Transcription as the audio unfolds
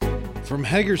From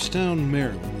Hagerstown,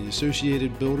 Maryland, the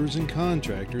Associated Builders and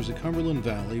Contractors of Cumberland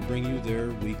Valley bring you their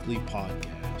weekly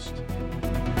podcast.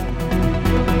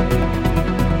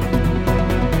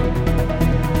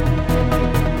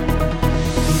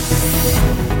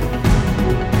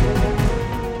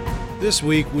 This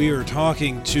week we are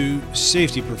talking to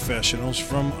safety professionals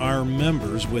from our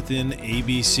members within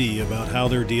ABC about how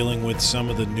they're dealing with some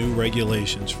of the new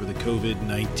regulations for the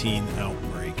COVID-19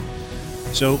 outbreak.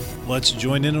 So let's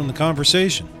join in on the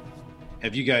conversation.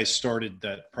 Have you guys started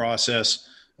that process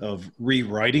of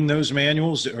rewriting those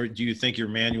manuals, or do you think your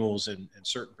manuals and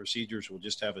certain procedures will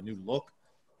just have a new look?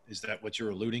 Is that what you're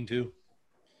alluding to?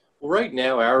 Well, right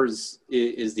now ours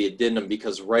is the addendum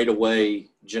because right away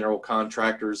general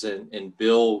contractors and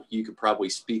Bill, you could probably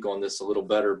speak on this a little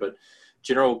better, but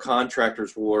general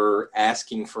contractors were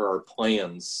asking for our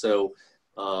plans. So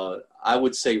I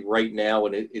would say right now,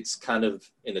 and it's kind of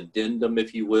an addendum,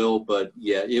 if you will, but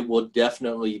yeah, it will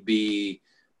definitely be,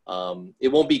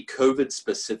 it won't be COVID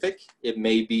specific. It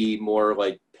may be more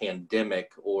like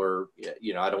pandemic or,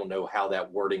 I don't know how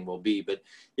that wording will be, but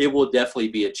it will definitely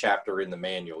be a chapter in the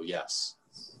manual. Yes.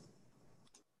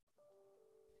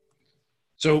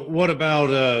 So what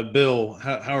about Bill?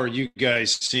 How are you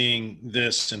guys seeing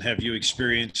this, and have you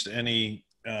experienced any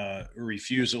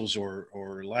refusals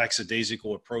or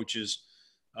lackadaisical approaches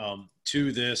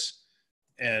to this,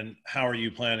 and how are you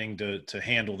planning to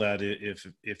handle that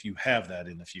if you have that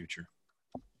in the future?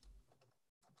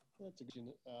 That's a good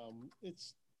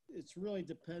question. It's really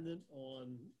dependent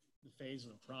on the phase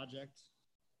of the project.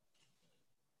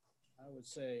 I would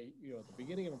say, at the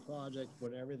beginning of a project,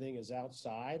 when everything is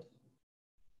outside,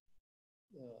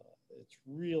 it's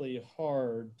really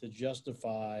hard to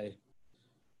justify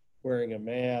wearing a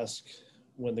mask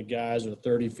when the guys are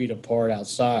 30 feet apart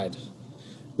outside,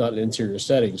 not in interior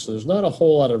settings. So there's not a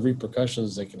whole lot of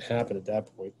repercussions that can happen at that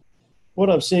point.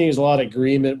 What I'm seeing is a lot of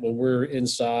agreement when we're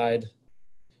inside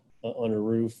on a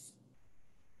roof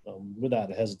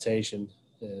without a hesitation.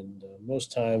 And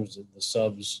most times the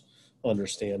subs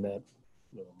understand that.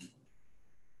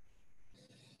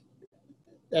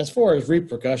 As far as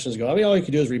repercussions go, all you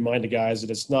can do is remind the guys that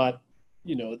it's not,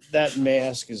 that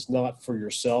mask is not for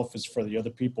yourself, it's for the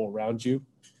other people around you.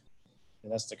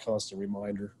 And that's the constant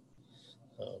reminder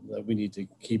that we need to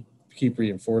keep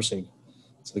reinforcing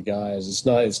to the guys.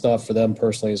 It's not for them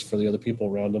personally, it's for the other people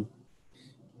around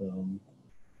them.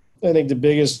 I think the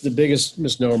biggest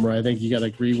misnomer I think you got to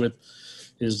agree with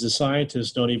is the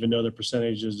scientists don't even know the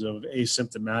percentages of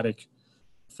asymptomatic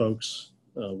folks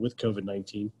with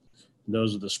COVID-19. And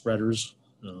those are the spreaders.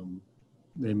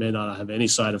 They may not have any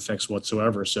side effects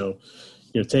whatsoever. So,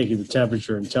 taking the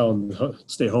temperature and telling them to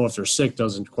stay home if they're sick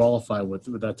doesn't qualify with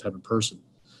that type of person.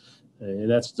 And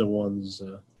that's the ones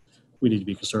we need to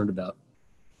be concerned about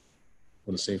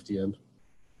on the safety end.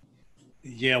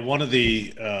 Yeah, one of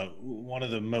the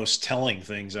most telling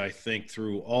things I think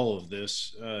through all of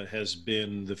this has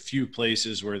been the few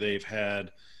places where they've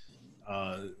had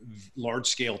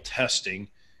large-scale testing,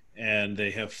 and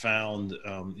they have found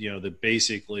that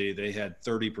basically they had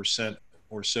 30%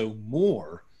 or so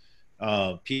more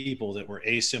people that were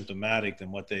asymptomatic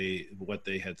than what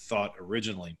they had thought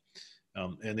originally.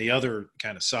 And the other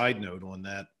kind of side note on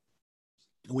that,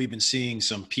 we've been seeing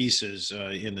some pieces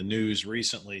in the news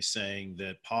recently saying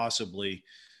that possibly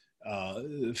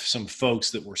some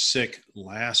folks that were sick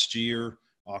last year,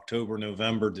 October,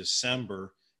 November,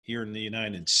 December, here in the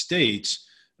United States,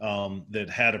 that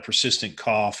had a persistent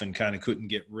cough and kind of couldn't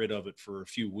get rid of it for a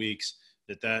few weeks,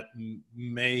 that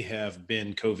may have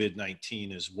been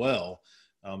COVID-19 as well,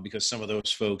 because some of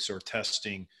those folks are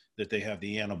testing that they have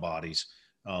the antibodies.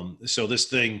 So this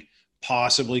thing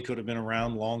possibly could have been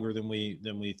around longer than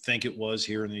we think it was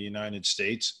here in the United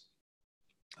States.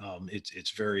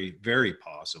 It's very, very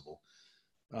possible.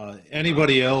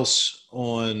 Anybody else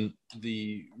on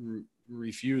the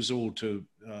refusal to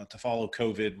follow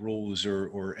COVID rules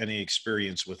or any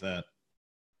experience with that?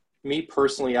 Me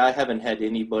personally, I haven't had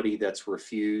anybody that's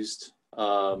refused.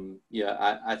 I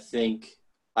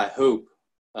hope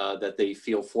that they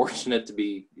feel fortunate to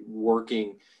be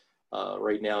working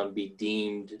right now and be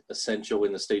deemed essential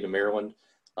in the state of Maryland.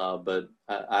 But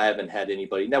I haven't had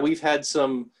anybody. Now we've had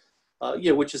some,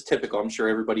 which is typical. I'm sure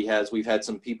everybody has. We've had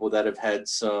some people that have had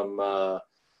some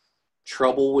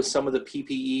trouble with some of the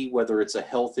PPE, whether it's a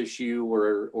health issue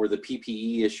or the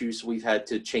PPE issue. So we've had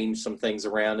to change some things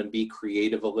around and be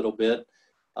creative a little bit.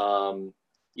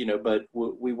 But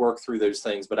we work through those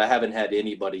things. But I haven't had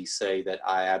anybody say that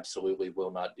I absolutely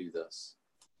will not do this.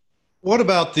 What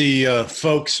about the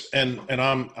folks? And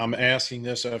I'm asking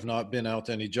this. I've not been out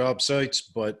to any job sites,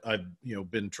 but I've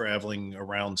been traveling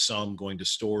around some, going to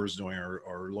stores, doing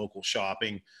our local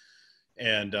shopping,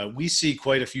 and we see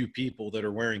quite a few people that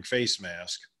are wearing face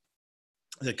masks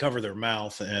that cover their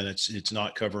mouth, and it's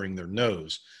not covering their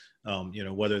nose.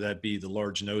 Whether that be the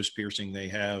large nose piercing they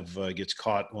have gets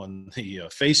caught on the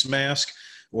face mask,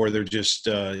 or they're just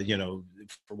for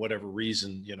whatever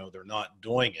reason they're not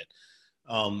doing it.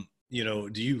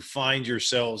 Do you find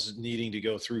yourselves needing to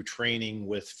go through training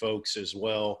with folks as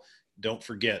well? Don't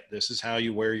forget, this is how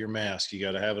you wear your mask. You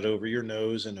got to have it over your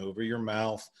nose and over your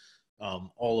mouth,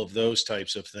 all of those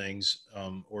types of things.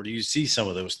 Or do you see some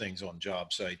of those things on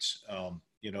job sites?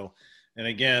 And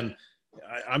again,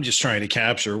 I'm just trying to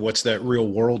capture what's that real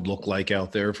world look like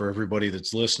out there for everybody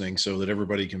that's listening, so that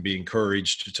everybody can be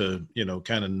encouraged to,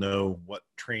 kind of know what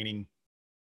training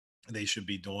they should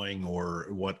be doing or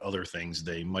what other things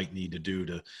they might need to do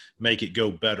to make it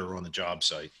go better on the job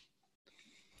site.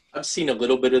 I've seen a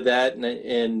little bit of that,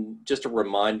 and just a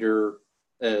reminder,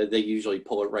 they usually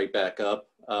pull it right back up.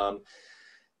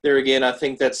 There again, I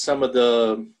think that's some of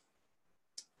the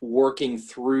working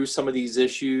through some of these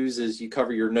issues as you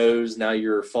cover your nose. Now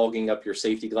you're fogging up your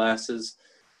safety glasses.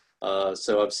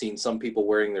 So I've seen some people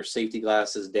wearing their safety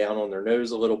glasses down on their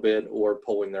nose a little bit, or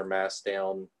pulling their mask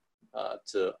down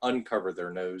to uncover their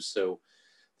nose so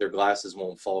their glasses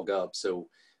won't fog up. So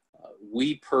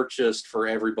we purchased for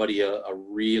everybody a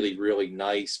really, really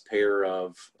nice pair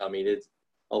of,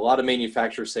 a lot of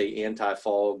manufacturers say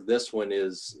anti-fog. This one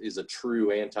is a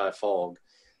true anti-fog.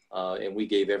 And we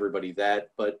gave everybody that.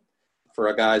 But for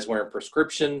our guys wearing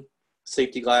prescription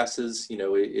safety glasses,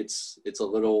 it's a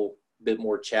little bit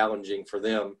more challenging for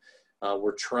them.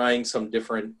 We're trying some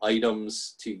different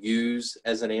items to use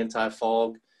as an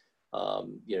anti-fog,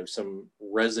 some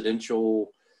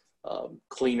residential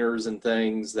cleaners and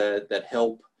things that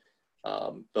help.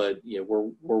 But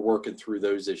we're working through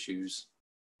those issues.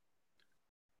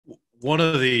 One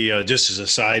of the, just as a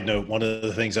side note, one of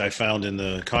the things I found in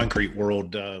the concrete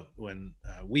world when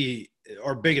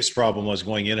our biggest problem was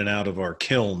going in and out of our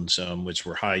kilns, which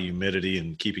were high humidity,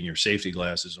 and keeping your safety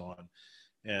glasses on.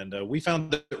 And we found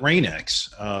that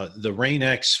the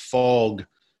Rain-X fog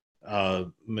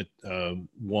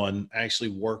one actually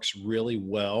works really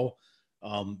well,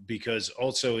 because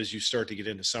also as you start to get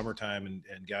into summertime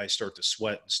and guys start to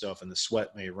sweat and stuff, and the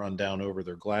sweat may run down over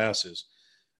their glasses.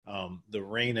 The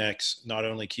Rain-X not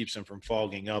only keeps them from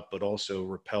fogging up, but also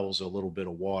repels a little bit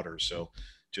of water. So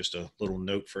just a little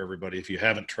note for everybody. If you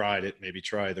haven't tried it, maybe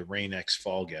try the Rain-X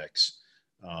Fog-X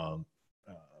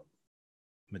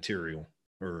material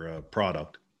or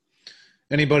product.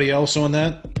 Anybody else on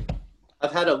that?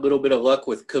 I've had a little bit of luck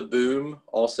with Kaboom.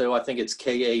 Also, I think it's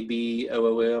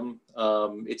Kaboom.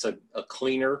 It's a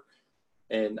cleaner,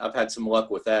 and I've had some luck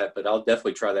with that, but I'll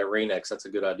definitely try that Rain-X. That's a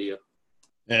good idea.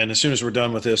 And as soon as we're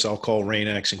done with this, I'll call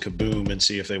Rain-X and Kaboom and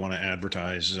see if they want to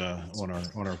advertise on our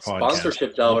podcast.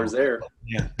 Sponsorship dollars there.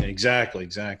 Yeah, exactly.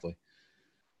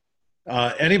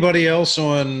 Anybody else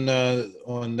on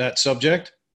that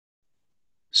subject?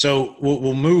 So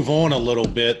we'll move on a little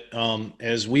bit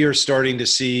as we are starting to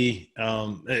see,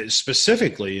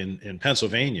 specifically in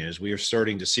Pennsylvania, as we are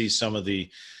starting to see some of the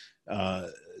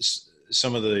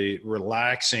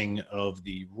relaxing of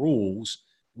the rules.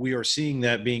 We are seeing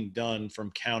that being done from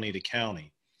county to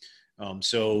county.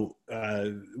 So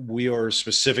we are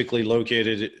specifically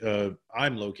located,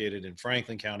 I'm located in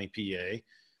Franklin County, PA,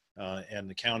 and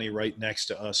the county right next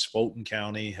to us, Fulton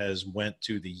County, has went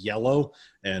to the yellow,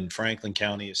 and Franklin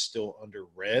County is still under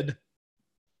red.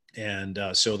 And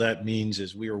so that means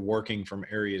as we are working from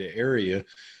area to area,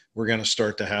 we're going to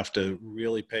start to have to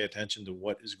really pay attention to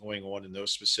what is going on in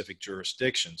those specific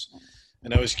jurisdictions.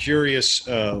 And I was curious,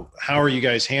 how are you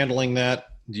guys handling that?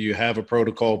 Do you have a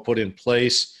protocol put in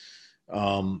place?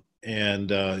 Or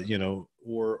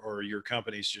are your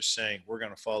companies just saying, we're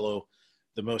going to follow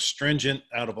the most stringent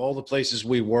out of all the places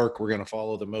we work, we're going to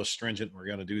follow the most stringent. We're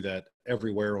going to do that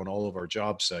everywhere on all of our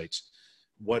job sites.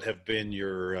 What have been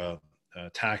your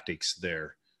tactics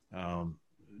there?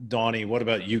 Donnie, what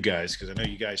about you guys? Because I know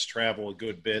you guys travel a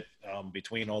good bit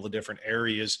between all the different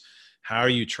areas. How are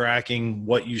you tracking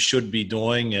what you should be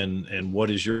doing, and what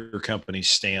is your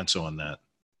company's stance on that?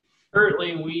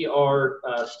 Currently, we are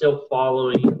still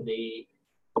following the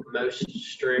most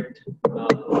strict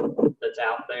that's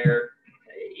out there.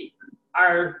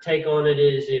 Our take on it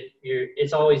is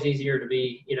it's always easier to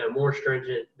be, more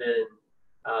stringent than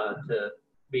to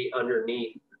be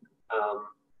underneath.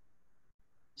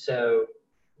 So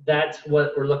that's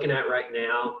what we're looking at right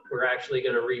now. We're actually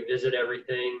going to revisit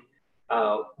everything.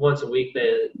 Once a week,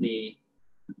 the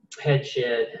head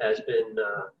shed has been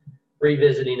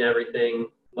revisiting everything,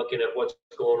 looking at what's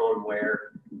going on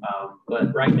where.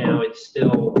 But right now, it's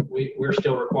still we're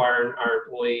still requiring our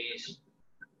employees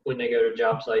when they go to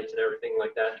job sites and everything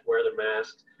like that to wear their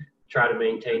masks, try to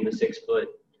maintain the 6 foot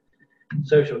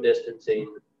social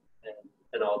distancing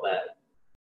and all that.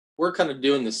 We're kind of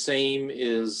doing the same.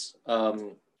 Is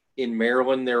in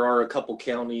Maryland, there are a couple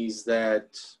counties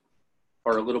that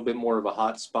are a little bit more of a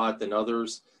hot spot than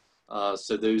others.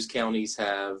 So those counties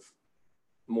have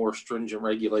more stringent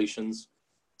regulations.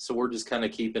 So we're just kind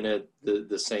of keeping it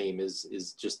the same,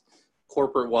 is just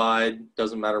corporate wide,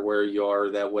 doesn't matter where you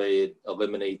are. That way it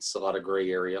eliminates a lot of gray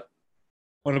area.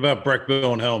 What about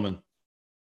Breckville and Hellman?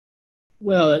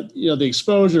 Well, the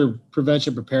exposure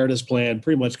prevention preparedness plan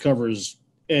pretty much covers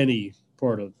any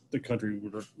part of the country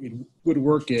would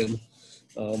work in,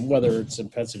 whether it's in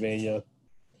Pennsylvania,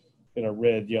 in a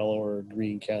red, yellow, or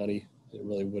green county. It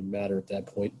really wouldn't matter at that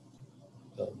point.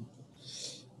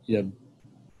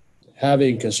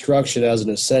 Having construction as an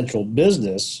essential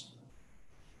business,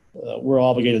 we're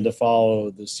obligated to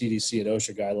follow the CDC and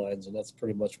OSHA guidelines, and that's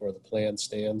pretty much where the plan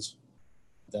stands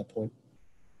at that point.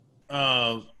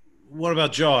 What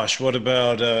about Josh? What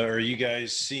about, are you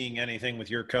guys seeing anything with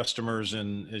your customers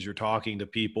and as you're talking to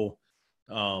people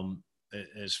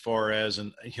as far as,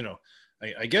 and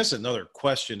I guess another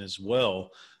question as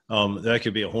well, that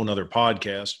could be a whole nother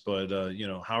podcast, but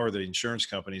how are the insurance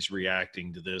companies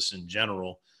reacting to this in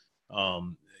general?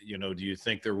 Do you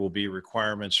think there will be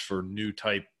requirements for new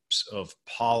types of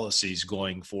policies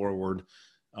going forward?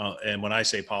 And when I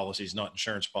say policies, not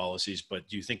insurance policies, but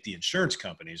do you think the insurance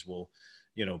companies will,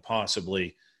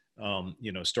 possibly,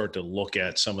 start to look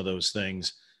at some of those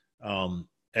things,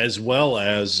 as well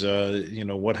as,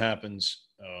 what happens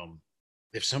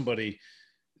if somebody's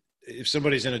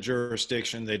in a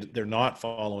jurisdiction, they're not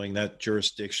following that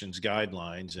jurisdiction's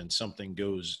guidelines and something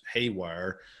goes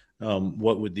haywire.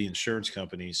 What would the insurance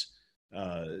companies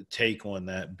take on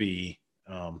that be?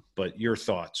 But your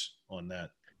thoughts on that?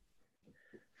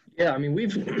 Yeah, I mean, we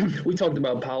talked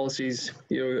about policies,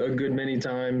 a good many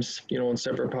times, on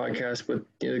separate podcasts, but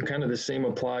kind of the same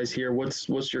applies here.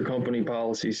 What's your company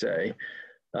policy say?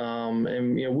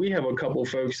 And we have a couple of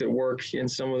folks that work in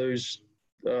some of those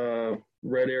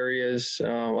red areas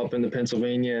up in the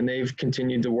Pennsylvania, and they've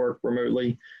continued to work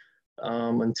remotely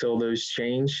until those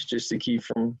change, just to keep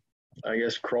from, I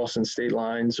guess, crossing state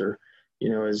lines, or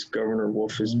as Governor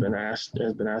Wolf has been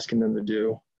asking them to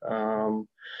do.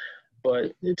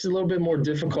 But it's a little bit more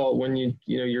difficult when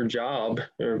your job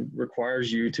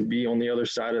requires you to be on the other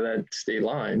side of that state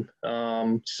line.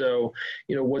 So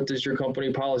what does your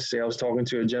company policy say? I was talking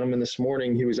to a gentleman this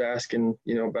morning. He was asking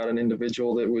about an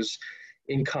individual that was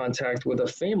in contact with a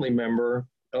family member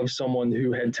of someone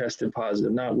who had tested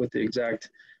positive, not with the exact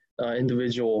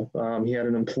individual. He had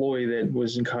an employee that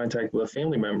was in contact with a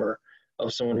family member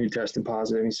of someone who tested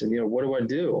positive. He said, what do I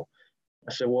do?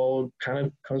 I said, well, it kind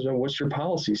of comes down, what's your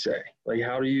policy say? Like,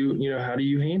 how do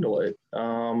you handle it?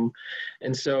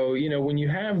 And so, when you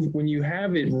have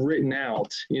it written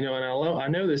out, and I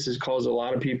know this has caused a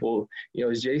lot of people,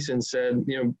 as Jason said,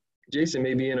 Jason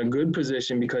may be in a good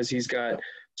position because he's got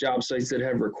job sites that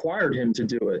have required him to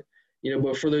do it.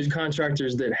 But for those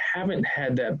contractors that haven't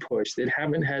had that push, that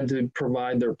haven't had to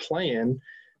provide their plan,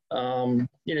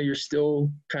 you're still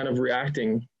kind of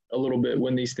reacting a little bit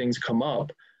when these things come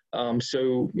up.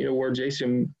 So, where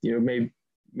Jason,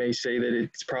 may say that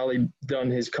it's probably done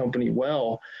his company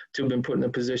well to have been put in a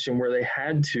position where they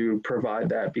had to provide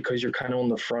that because you're kind of on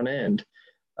the front end.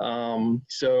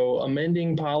 So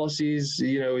amending policies,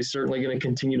 is certainly going to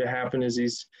continue to happen as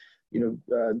these,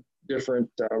 different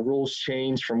rules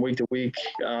change from week to week.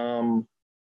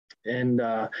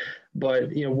 But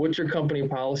what your company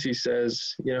policy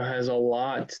says, has a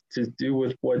lot to do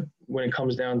with when it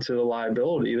comes down to the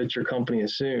liability that your company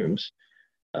assumes.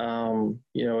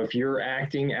 If you're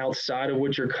acting outside of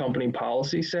what your company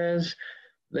policy says,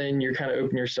 then you're kind of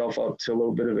opening yourself up to a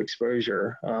little bit of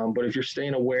exposure. But if you're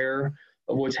staying aware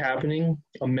of what's happening,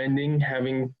 amending,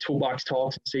 having toolbox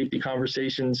talks and safety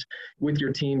conversations with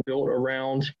your team built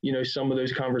around, some of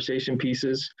those conversation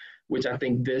pieces, which I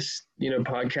think this,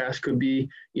 podcast could be,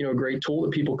 a great tool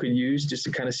that people could use just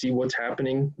to kind of see what's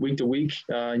happening week to week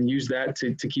and use that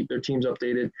to keep their teams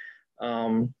updated.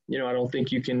 I don't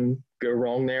think you can go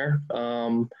wrong there.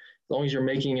 As long as you're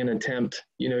making an attempt,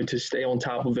 to stay on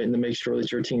top of it and to make sure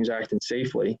that your team's acting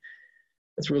safely.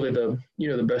 That's really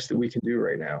the best that we can do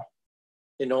right now.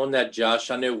 And on that, Josh,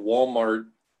 I know Walmart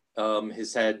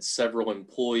has had several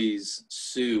employees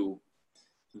sue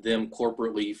them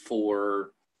corporately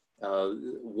for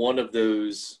one of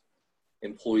those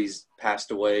employees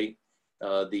passed away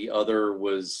The other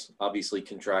was obviously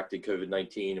contracted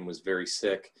COVID-19 and was very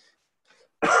sick.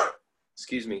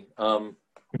 Excuse me.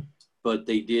 But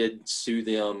they did sue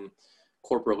them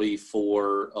corporately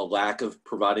for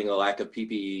providing a lack of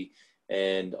PPE,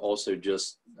 and also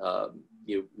just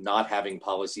not having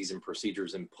policies and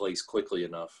procedures in place quickly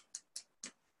enough.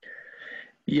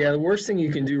 Yeah, the worst thing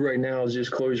you can do right now is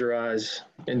just close your eyes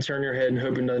and turn your head and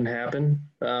hope it doesn't happen.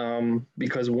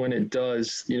 Because when it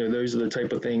does, those are the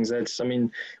type of things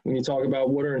when you talk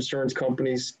about what are insurance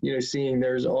companies, seeing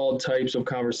there's all types of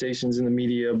conversations in the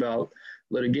media about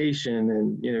litigation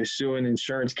and, suing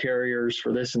insurance carriers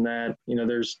for this and that.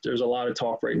 There's a lot of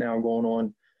talk right now going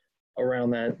on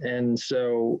around that. And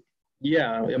so,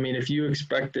 yeah, if you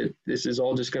expect that this is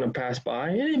all just going to pass by,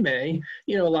 and it may,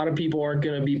 a lot of people aren't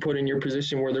going to be put in your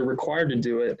position where they're required to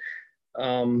do it.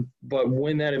 But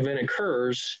when that event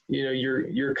occurs,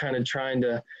 you're kind of trying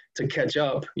to catch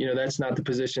up. That's not the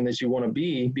position that you want to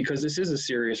be, because this is a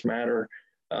serious matter,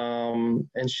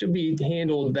 and should be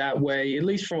handled that way, at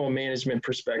least from a management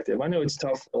perspective. I know it's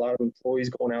tough for a lot of employees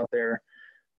going out there.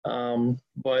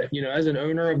 But as an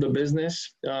owner of the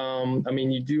business,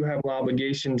 you do have an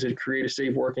obligation to create a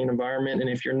safe working environment. And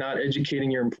if you're not educating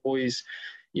your employees,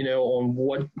 on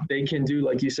what they can do,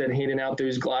 like you said, handing out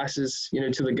those glasses,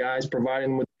 to the guys, providing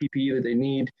them with PPE that they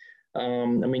need,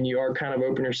 you are kind of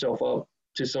opening yourself up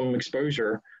to some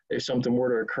exposure if something were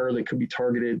to occur that could be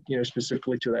targeted,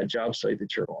 specifically to that job site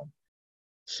that you're on.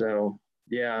 So,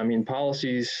 yeah,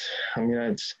 policies,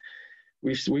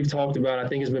 We've talked about, I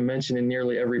think it's been mentioned in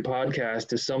nearly every podcast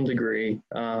to some degree.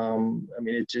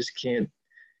 It just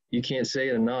you can't say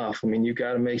it enough. You've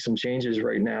got to make some changes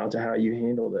right now to how you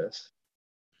handle this.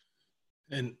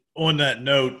 And on that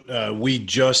note, we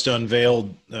just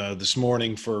unveiled this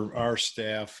morning for our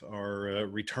staff our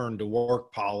return to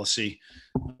work policy,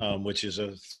 which is a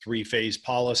 3-phase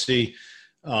policy.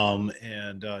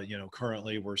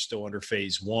 Currently we're still under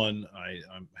phase 1.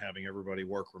 I'm having everybody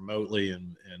work remotely,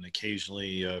 and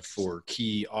occasionally for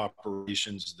key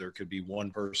operations, there could be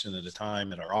one person at a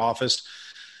time in our office.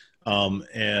 For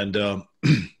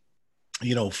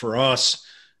us,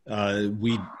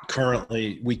 we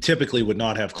typically would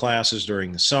not have classes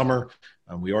during the summer.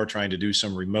 We are trying to do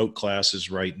some remote classes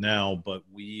right now, but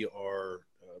we are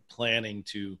planning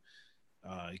to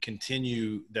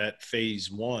continue that phase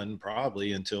 1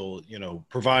 probably until,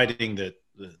 providing that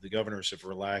the governors have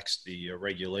relaxed the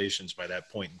regulations by that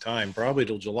point in time, probably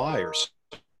till July or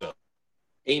so.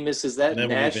 Amos, is that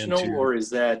national or is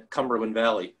that Cumberland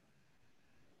Valley?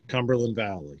 Cumberland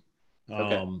Valley.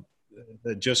 Okay.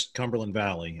 Just Cumberland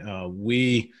Valley.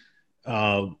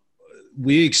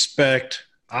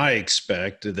 I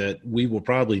expect that we will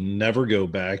probably never go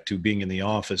back to being in the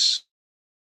office.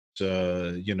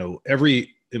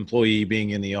 Every employee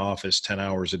being in the office 10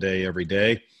 hours a day, every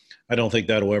day. I don't think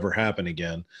that'll ever happen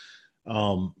again,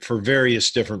 for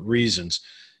various different reasons.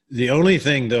 The only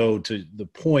thing, though, to the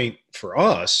point for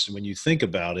us, when you think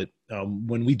about it,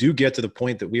 when we do get to the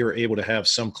point that we are able to have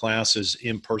some classes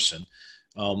in person,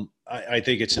 I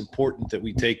think it's important that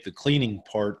we take the cleaning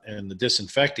part and the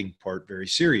disinfecting part very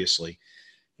seriously.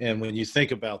 And when you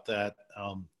think about that,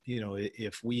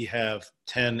 if we have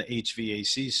 10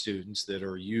 HVAC students that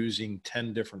are using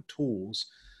 10 different tools,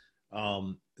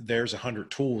 there's 100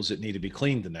 tools that need to be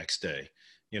cleaned the next day.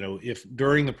 If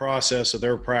during the process of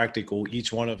their practical,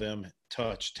 each one of them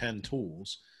touch 10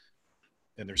 tools,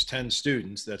 and there's 10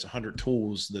 students, that's 100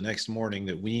 tools the next morning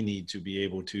that we need to be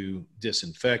able to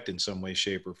disinfect in some way,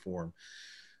 shape, or form.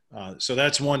 So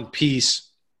that's one piece.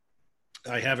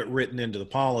 I have it written into the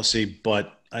policy,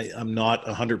 but I'm not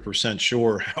 100%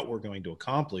 sure how we're going to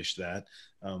accomplish that,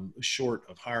 short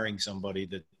of hiring somebody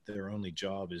that their only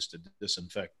job is to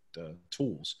disinfect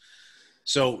tools.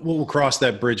 So we'll cross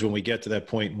that bridge when we get to that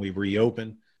point and we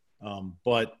reopen.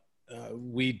 But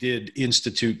we did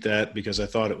institute that because I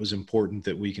thought it was important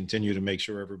that we continue to make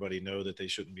sure everybody know that they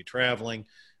shouldn't be traveling.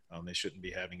 They shouldn't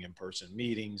be having in-person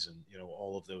meetings and,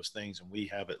 all of those things. And we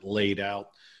have it laid out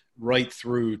right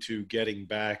through to getting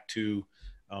back to,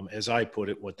 as I put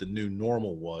it, what the new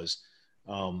normal was.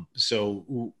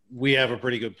 So we have a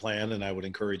pretty good plan, and I would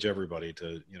encourage everybody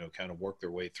to, kind of work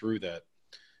their way through that.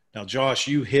 Now, Josh,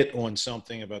 you hit on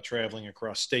something about traveling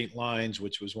across state lines,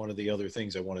 which was one of the other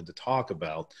things I wanted to talk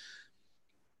about.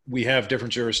 We have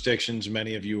different jurisdictions.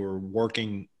 Many of you are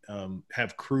working,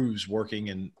 have crews working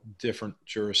in different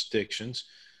jurisdictions.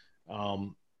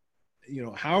 How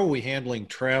are we handling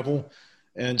travel?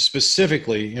 And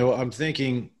specifically, I'm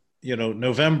thinking,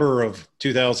 November of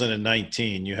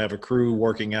 2019, you have a crew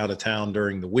working out of town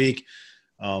during the week.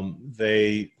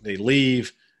 They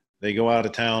leave, they go out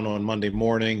of town on Monday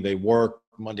morning, they work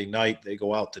Monday night, they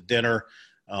go out to dinner.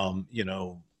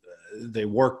 They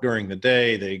work during the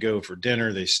day, they go for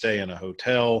dinner, they stay in a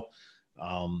hotel.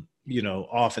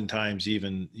 Oftentimes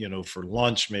even, for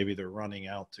lunch, maybe they're running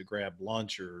out to grab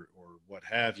lunch or what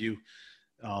have you.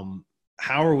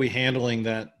 How are we handling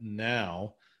that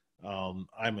now?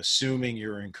 I'm assuming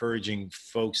you're encouraging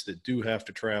folks that do have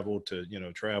to travel to,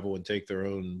 travel and take their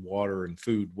own water and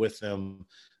food with them,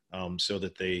 so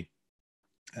that they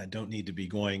don't need to be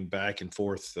going back and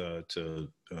forth to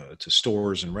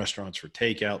stores and restaurants for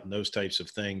takeout and those types of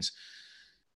things.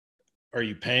 Are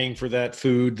you paying for that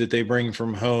food that they bring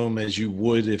from home as you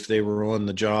would if they were on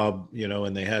the job,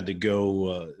 and they had to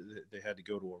go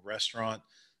to a restaurant?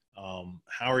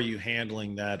 How are you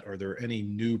handling that? Are there any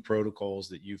new protocols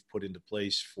that you've put into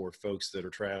place for folks that are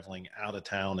traveling out of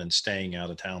town and staying out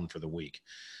of town for the week?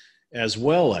 As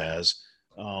well as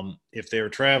if they're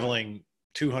traveling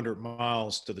 200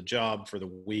 miles to the job for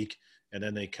the week and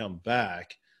then they come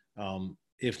back,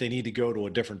 if they need to go to a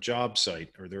different job site,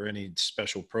 are there any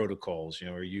special protocols?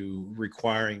 Are you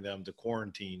requiring them to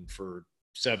quarantine for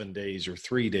 7 days or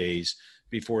 3 days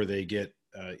before they get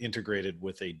integrated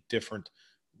with a different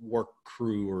work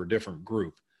crew or a different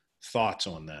group? Thoughts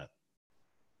on that?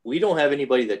 We don't have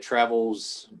anybody that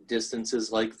travels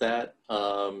distances like that.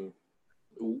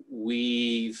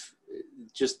 We've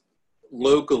just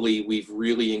locally, we've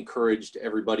really encouraged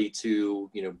everybody to,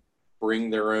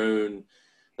 bring their own,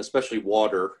 especially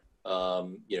water.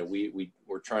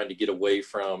 We're trying to get away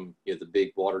from the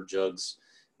big water jugs.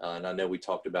 And I know we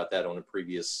talked about that on a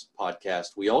previous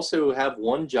podcast. We also have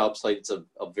one job site. It's a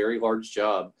very large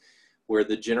job where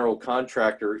the general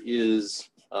contractor is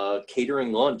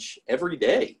catering lunch every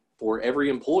day for every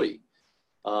employee.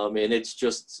 And it's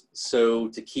just so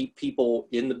to keep people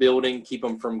in the building, keep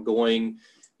them from going,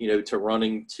 to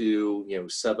running to,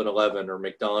 7-Eleven or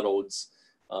McDonald's,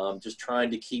 just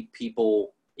trying to keep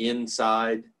people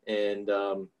inside and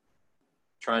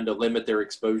trying to limit their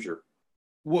exposure.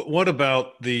 What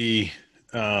about the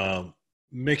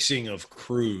mixing of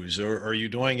crews? Or are you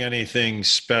doing anything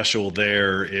special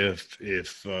there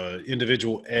if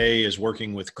individual A is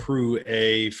working with crew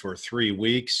A for 3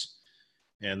 weeks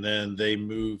and then they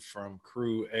move from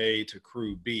crew A to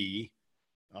crew B?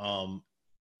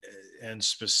 And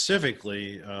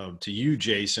specifically to you,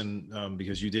 Jason,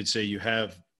 because you did say you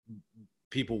have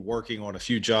people working on a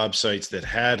few job sites that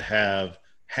have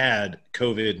had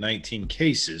COVID-19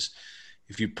 cases.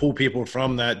 If you pull people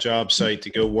from that job site to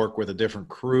go work with a different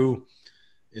crew,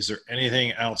 is there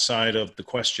anything outside of the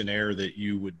questionnaire that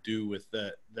you would do with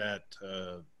that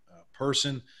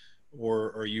person?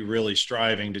 Or are you really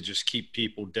striving to just keep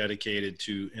people dedicated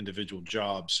to individual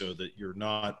jobs so that you're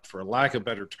not, for lack of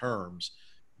better terms,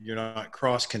 you're not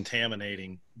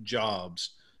cross-contaminating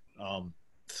jobs?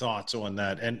 Thoughts on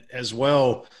that? And as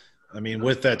well,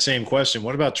 with that same question,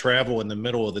 what about travel in the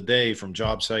middle of the day from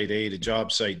job site A to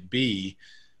job site B?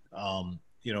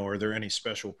 Are there any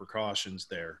special precautions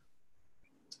there?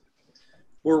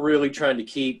 We're really trying to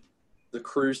keep the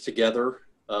crews together.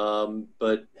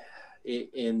 But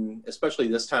in especially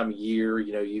this time of year,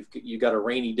 you've got a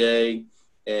rainy day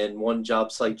and one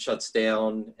job site shuts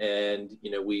down and,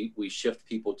 we shift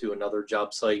people to another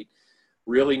job site,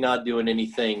 really not doing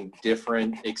anything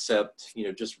different except,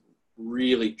 just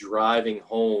really driving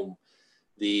home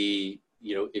the,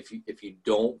 if you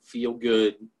don't feel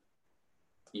good,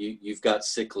 you've got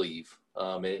sick leave,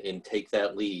 and take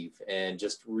that leave, and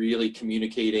just really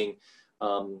communicating.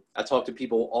 I talk to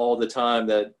people all the time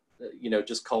that,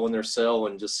 just calling their cell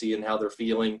and just seeing how they're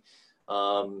feeling.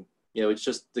 It's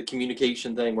just the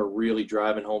communication thing we're really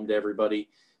driving home to everybody.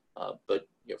 But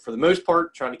for the most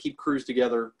part, trying to keep crews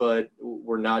together, but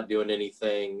we're not doing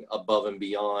anything above and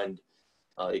beyond,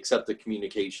 except the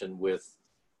communication with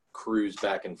crews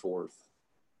back and forth.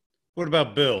 What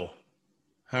about Bill?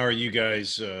 How are you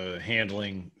guys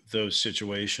handling those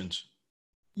situations?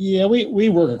 Yeah, we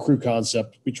work a crew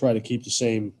concept. We try to keep the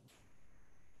same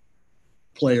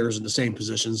players in the same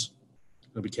positions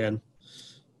that we can.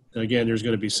 And again, there's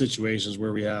going to be situations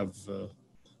where we have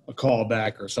a call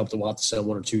back or something. We'll have to send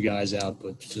 1 or 2 guys out.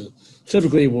 But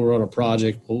typically, we'll run a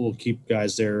project. We'll keep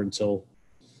guys there until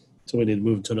we need to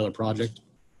move to another project.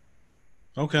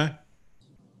 Okay.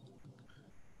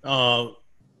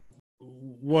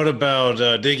 What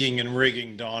about digging and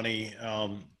rigging, Donnie?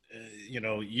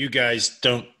 You guys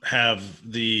don't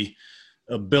have the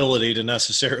ability to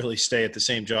necessarily stay at the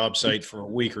same job site for a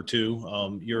week or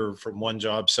two. You're from one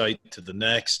job site to the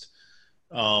next.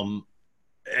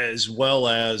 As well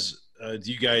as,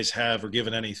 do you guys have or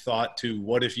given any thought to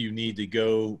what if you need to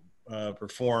go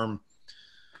perform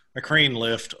a crane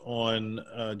lift on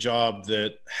a job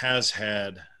that has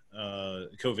had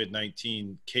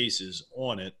COVID-19 cases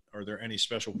on it? Are there any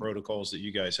special protocols that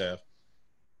you guys have?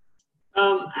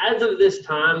 As of this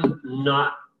time,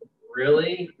 not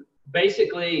really.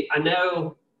 Basically, I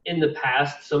know in the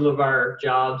past some of our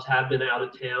jobs have been out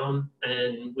of town,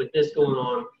 and with this going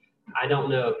on, I don't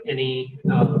know of any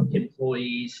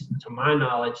employees, to my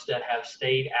knowledge, that have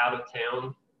stayed out of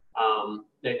town.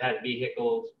 They've had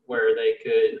vehicles where they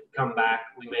could come back.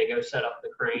 We may go set up the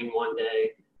crane one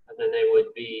day, and then they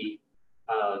would be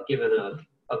given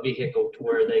a vehicle to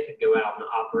where they could go out and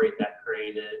operate that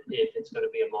crane if it's going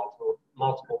to be a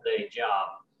multiple day job.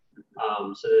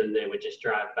 So then they would just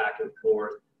drive back and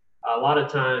forth. A lot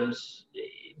of times,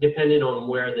 depending on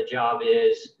where the job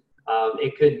is,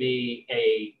 it could be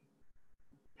a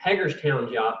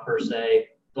Hagerstown job per se,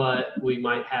 but we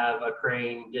might have a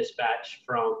crane dispatch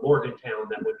from Morgantown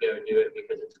that would go do it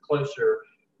because it's closer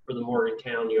for the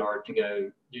Morgantown yard to go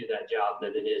do that job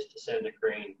than it is to send a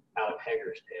crane out of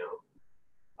Hagerstown.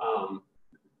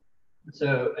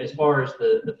 So as far as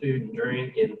the food and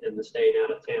drink and the staying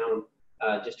out of town,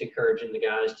 just encouraging the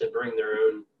guys to bring their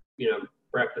own,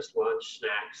 breakfast, lunch,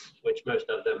 snacks, which most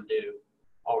of them do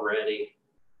already.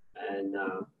 And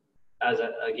as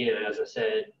I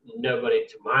said, nobody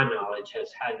to my knowledge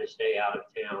has had to stay out of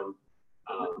town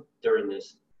during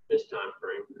this time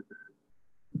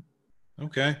frame.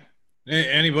 Okay.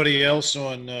 Anybody else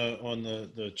on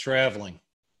the traveling?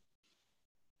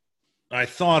 I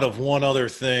thought of one other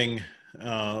thing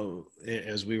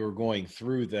as we were going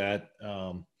through that.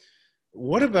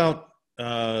 What about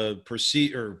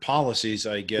policies,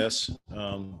 I guess,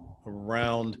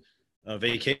 around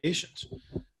vacations?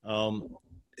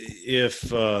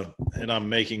 If and I'm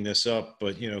making this up,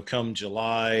 but come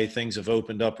July, things have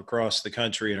opened up across the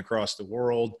country and across the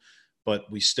world, but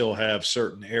we still have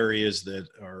certain areas that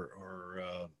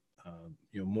are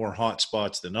more hot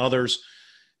spots than others.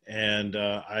 And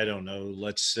I don't know,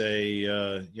 let's say,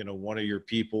 one of your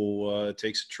people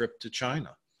takes a trip to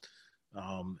China,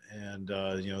 and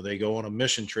they go on a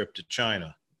mission trip to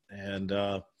China, and,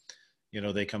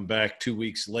 they come back 2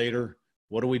 weeks later.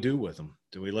 What do we do with them?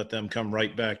 Do we let them come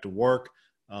right back to work?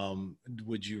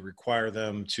 Would you require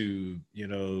them to,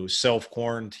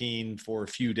 self-quarantine for a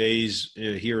few days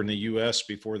here in the U.S.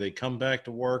 before they come back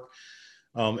to work?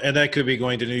 And that could be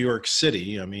going to New York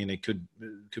City. I mean, it could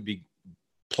be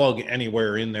plug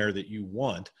anywhere in there that you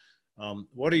want.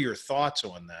 What are your thoughts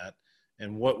on that?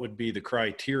 And what would be the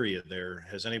criteria there?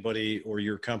 Has anybody or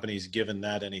your companies given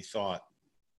that any thought?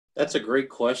 That's a great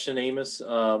question, Amos.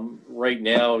 Right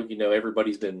now,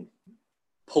 everybody's been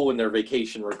pulling their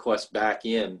vacation requests back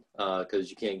in because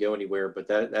you can't go anywhere. But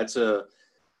that's a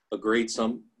great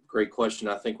question.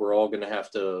 I think we're all going to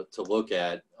have to look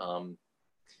at.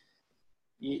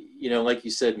 Like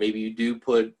you said, maybe you do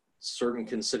put certain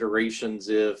considerations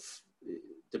if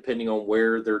depending on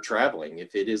where they're traveling,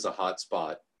 if it is a hot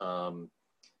spot.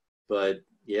 But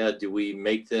yeah, do we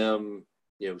make them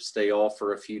stay off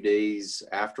for a few days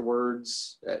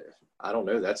afterwards? I don't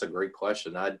know. That's a great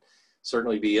question. I'd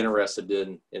certainly be interested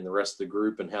in the rest of the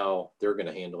group and how they're going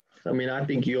to handle it. I mean, I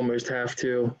think you almost have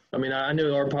to. I mean, I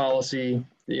know our policy,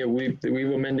 we've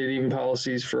amended even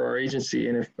policies for our agency.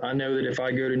 And I know that if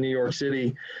I go to New York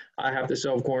City, I have to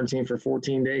self-quarantine for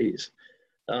 14 days.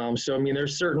 So, I mean,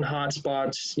 there's certain hot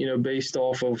spots, based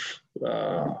off of,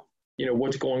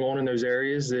 what's going on in those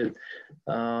areas that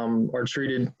are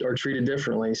treated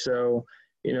differently. So,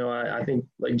 I think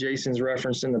like Jason's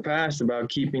referenced in the past about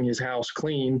keeping his house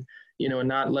clean, and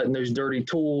not letting those dirty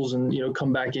tools and,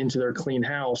 come back into their clean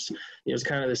house. It's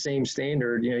kind of the same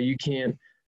standard. You can't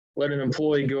let an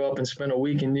employee go up and spend a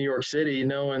week in New York City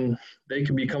knowing they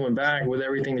could be coming back with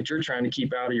everything that you're trying to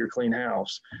keep out of your clean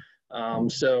house.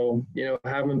 So,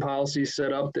 having policies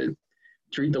set up that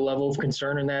treat the level of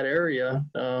concern in that area.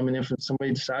 And if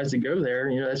somebody decides to go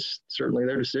there, that's certainly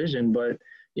their decision, but,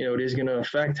 it is going to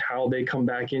affect how they come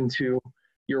back into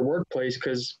your workplace.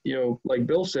 Cause, like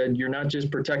Bill said, you're not just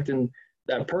protecting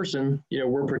that person,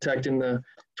 we're protecting the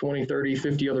 20, 30,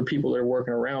 50 other people that are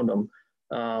working around them.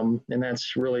 And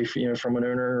that's really, from an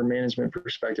owner or management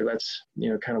perspective, that's,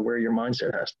 kind of where your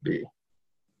mindset has to be.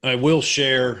 I will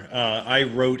share, I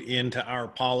wrote into our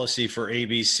policy for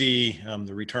ABC,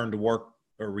 the return to work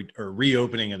or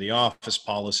reopening of the office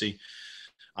policy.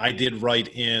 I did write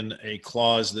in a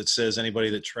clause that says anybody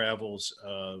that travels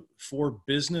for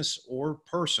business or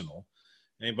personal,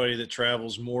 anybody that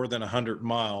travels more than 100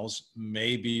 miles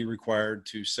may be required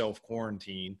to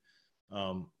self-quarantine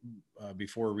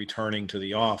before returning to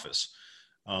the office.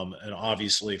 And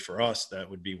obviously for us, that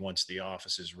would be once the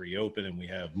offices reopen and we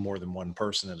have more than one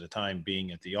person at a time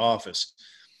being at the office.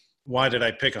 Why did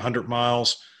I pick 100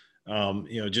 miles?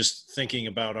 Just thinking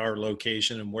about our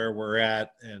location and where we're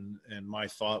at. And my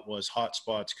thought was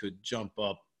hotspots could jump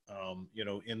up,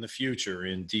 in the future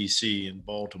in DC and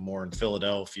Baltimore and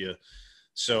Philadelphia.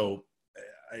 So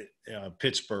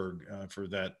Pittsburgh for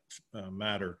that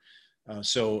matter.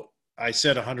 So I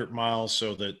said 100 miles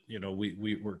so that,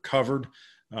 we were covered,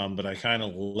 but I kind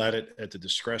of let it at the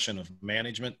discretion of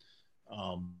management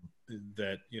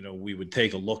that, we would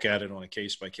take a look at it on a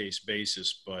case-by-case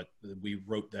basis, but we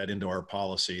wrote that into our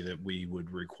policy that we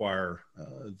would require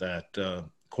that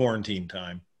quarantine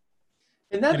time.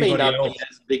 And that may not be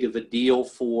as big of a deal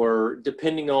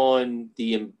depending on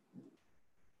the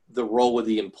role of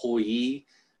the employee,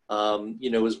 as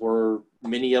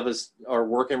many of us are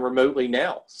working remotely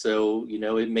now. So,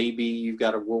 it may be you've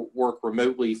got to work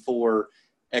remotely for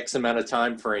X amount of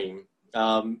time frame.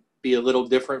 Be a little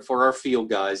different for our field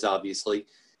guys, obviously,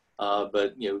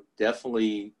 but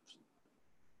definitely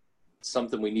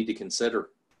something we need to consider.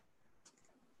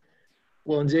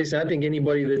 Well, and Jason, I think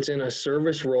anybody that's in a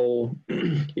service role,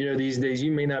 these days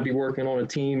you may not be working on a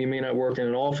team, you may not work in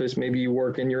an office, maybe you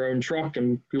work in your own truck,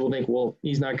 and people think, well,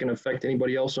 he's not going to affect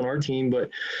anybody else on our team,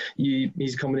 but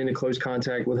he's coming into close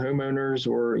contact with homeowners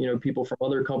or, people from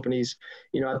other companies.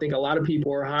 I think a lot of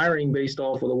people are hiring based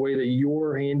off of the way that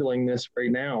you're handling this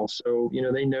right now. So,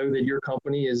 they know that your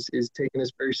company is taking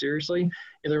this very seriously,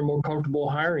 and they're more comfortable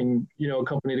hiring, a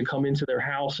company to come into their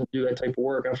house and do that type of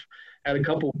work. I've had a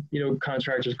couple,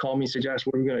 contractors call me, suggest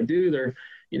what are we going to do?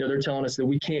 They're telling us that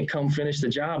we can't come finish the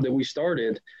job that we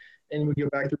started, and we go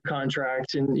back through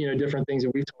contracts and, different things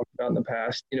that we've talked about in the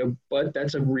past, but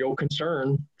that's a real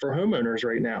concern for homeowners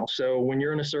right now. So when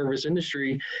you're in a service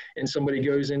industry and somebody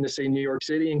goes into, say, New York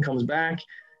City and comes back,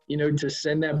 to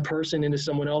send that person into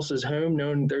someone else's home,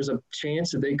 knowing there's a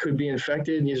chance that they could be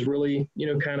infected, is really,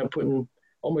 kind of putting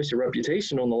almost your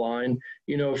reputation on the line.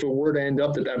 If it were to end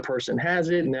up that person has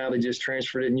it, and now they just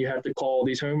transferred it, and you have to call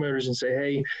these homeowners and say,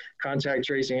 hey, contact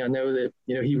tracing, I know that,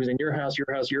 he was in your house,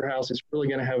 it's really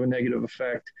going to have a negative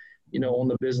effect, on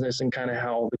the business and kind of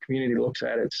how the community looks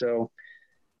at it. So,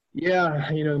 yeah,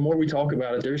 the more we talk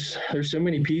about it, there's so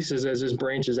many pieces as this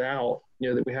branches out,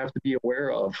 that we have to be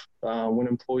aware of when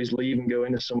employees leave and go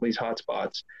into some of these hot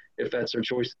spots, if that's their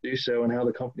choice to do so, and how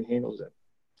the company handles it.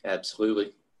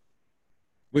 Absolutely.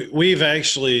 We've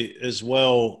actually as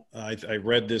well, I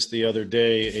read this the other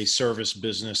day, a service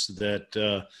business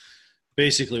that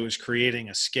basically was creating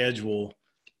a schedule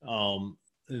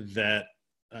that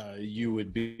you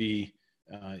would be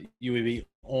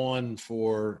on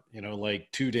for, like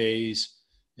 2 days,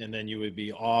 and then you would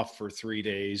be off for 3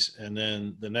 days, and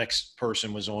then the next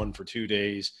person was on for 2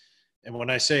 days. And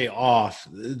when I say off,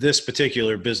 this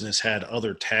particular business had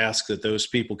other tasks that those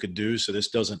people could do. So this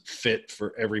doesn't fit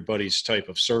for everybody's type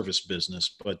of service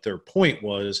business. But their point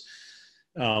was,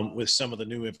 with some of the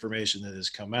new information that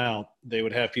has come out, they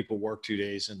would have people work 2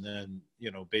 days and then,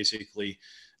 basically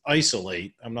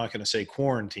isolate. I'm not going to say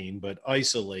quarantine, but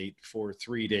isolate for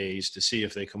 3 days to see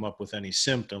if they come up with any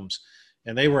symptoms.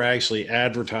 And they were actually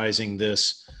advertising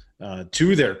this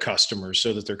to their customers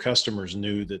so that their customers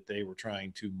knew that they were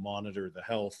trying to monitor the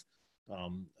health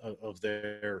of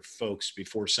their folks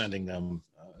before sending them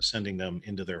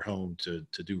into their home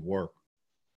to do work.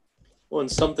 Well,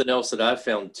 and something else that I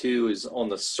found too is on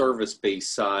the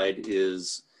service-based side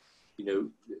is,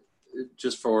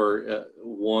 just for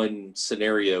one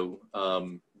scenario,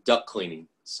 duct cleaning.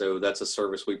 So that's a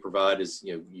service we provide is,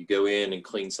 you go in and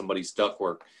clean somebody's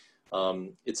ductwork.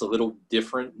 It's a little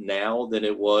different now than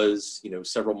it was,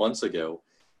 several months ago.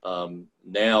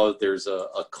 Now there's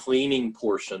a cleaning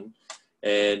portion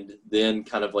and then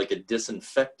kind of like a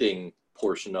disinfecting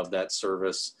portion of that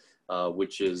service,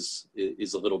 which is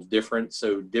a little different.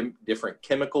 So different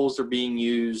chemicals are being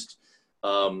used.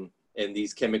 And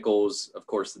these chemicals, of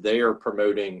course, they are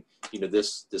promoting,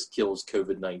 this kills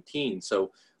COVID-19.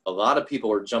 So a lot of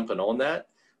people are jumping on that.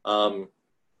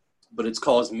 But it's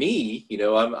caused me,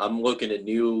 I'm looking at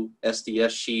new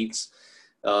SDS sheets.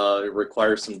 It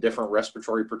requires some different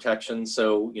respiratory protection.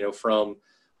 So, from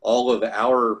all of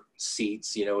our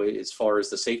seats, as far as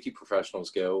the safety professionals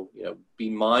go, be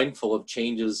mindful of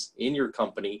changes in your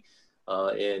company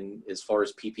and as far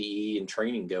as PPE and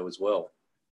training go as well.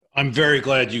 I'm very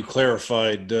glad you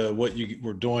clarified what you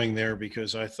were doing there,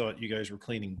 because I thought you guys were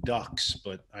cleaning ducts,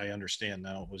 but I understand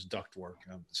now it was duct work.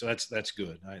 So that's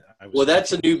good. Well,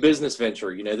 that's a new business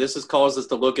venture. This has caused us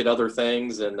to look at other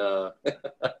things. And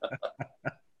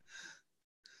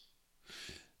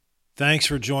Thanks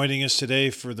for joining us today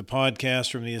for the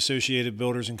podcast from the Associated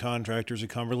Builders and Contractors of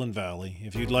Cumberland Valley.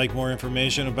 If you'd like more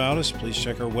information about us, please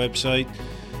check our website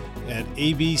at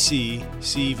abccvc.org.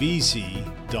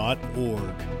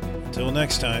 Until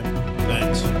next time,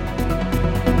 thanks.